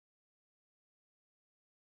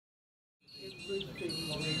The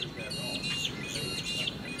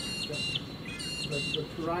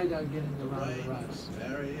Pareto getting the run of the race.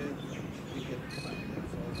 Barrier, you get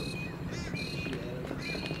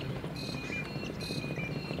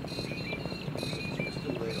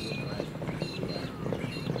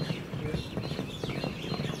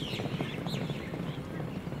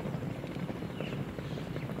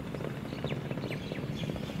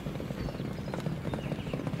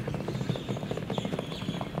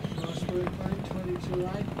Nice work, mate.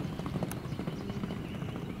 22.8.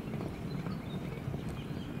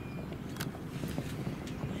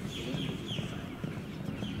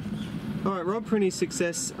 All right, Rob, Prinny's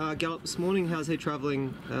success gallop this morning. How's he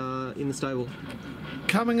travelling in the stable?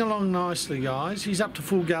 Coming along nicely, guys. He's up to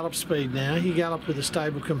full gallop speed now. He galloped with a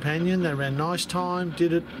stable companion. They ran nice time.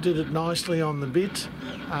 Did it nicely on the bit.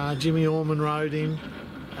 Jimmy Orman rode him.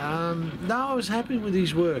 No, I was happy with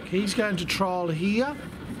his work. He's going to trial here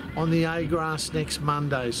on the A grass next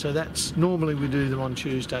Monday. So that's normally we do them on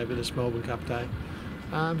Tuesday, but it's Melbourne Cup Day.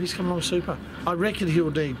 He's come along super. I reckon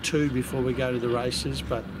he'll need 2 before we go to the races,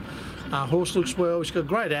 but horse looks well. He's got a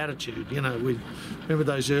great attitude. You know, we remember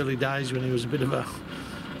those early days when he was a bit of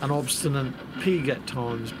an obstinate pig at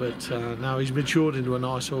times, but no, he's matured into a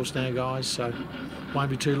nice horse now, guys, so won't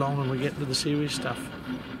be too long when we get into the serious stuff.